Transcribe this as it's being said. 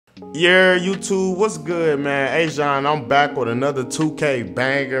Yeah, YouTube, what's good, man? Hey, John, I'm back with another 2K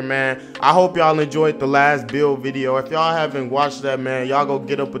banger, man. I hope y'all enjoyed the last build video. If y'all haven't watched that, man, y'all go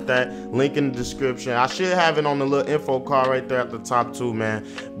get up with that link in the description. I should have it on the little info card right there at the top too, man.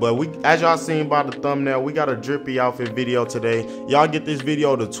 But as y'all seen by the thumbnail, we got a drippy outfit video today. Y'all get this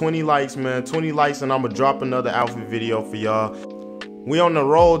video to 20 likes, man. 20 likes and I'm gonna drop another outfit video for y'all. We on the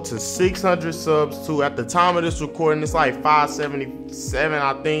road to 600 subs too. At the time of this recording, it's like 577,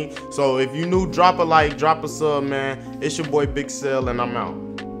 I think. So if you new, drop a like, drop a sub, man. It's your boy Big Cell, and I'm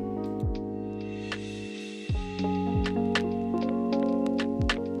out.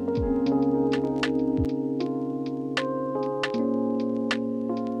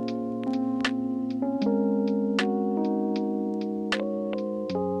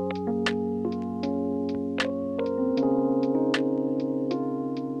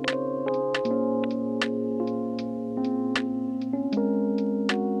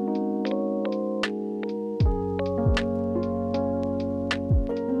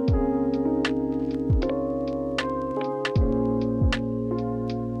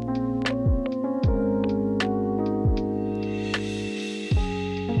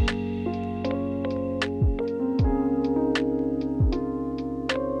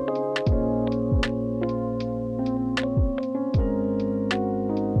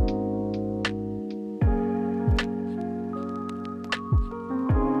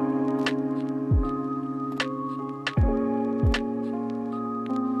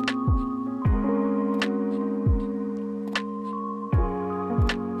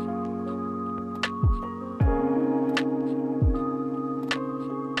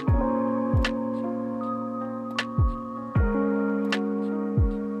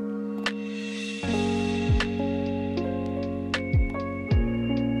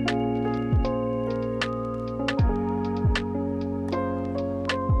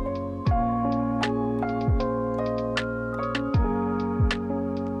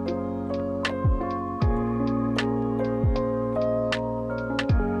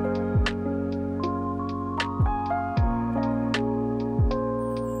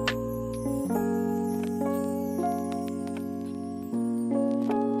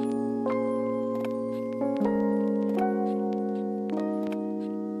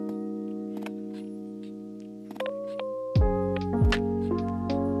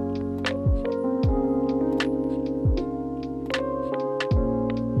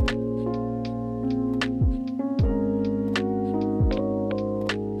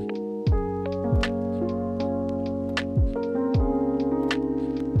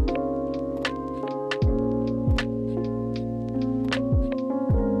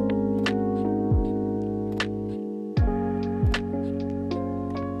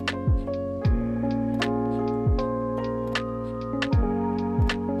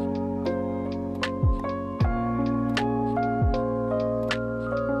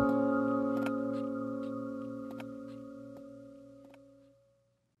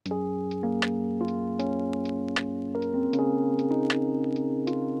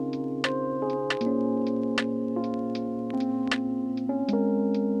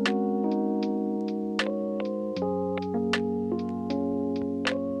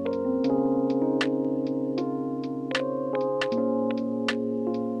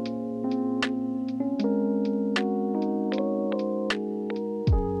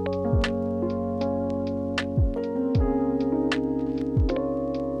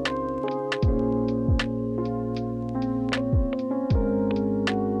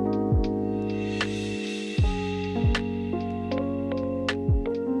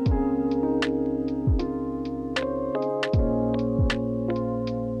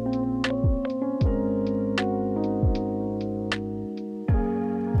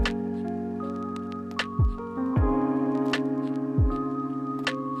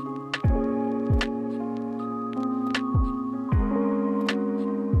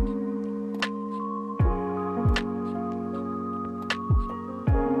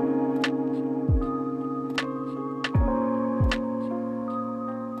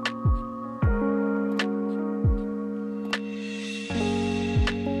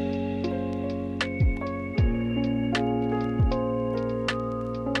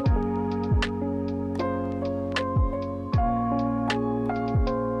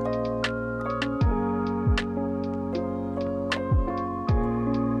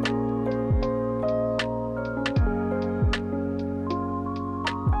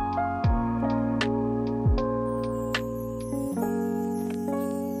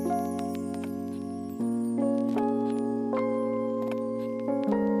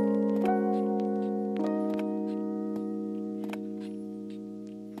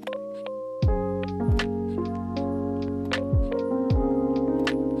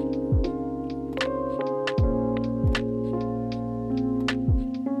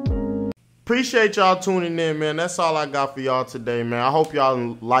 appreciate y'all tuning in, man. That's all I got for y'all today, man. I hope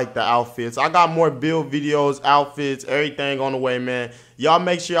y'all like the outfits. I got more build videos, outfits, everything on the way, man. Y'all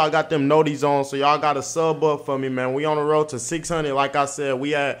make sure y'all got them noties on, so y'all got a sub up for me, man. We on the road to 600. Like I said,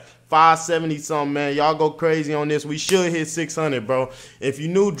 we at 570 something, man. Y'all go crazy on this. We should hit 600, bro. If you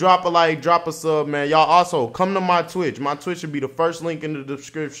new, drop a like, drop a sub, man. Y'all also come to my Twitch. My Twitch should be the first link in the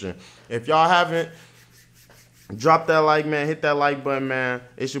description. If y'all haven't, drop that like, man. Hit that like button, man.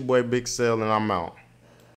 It's your boy Big Cell, and I'm out.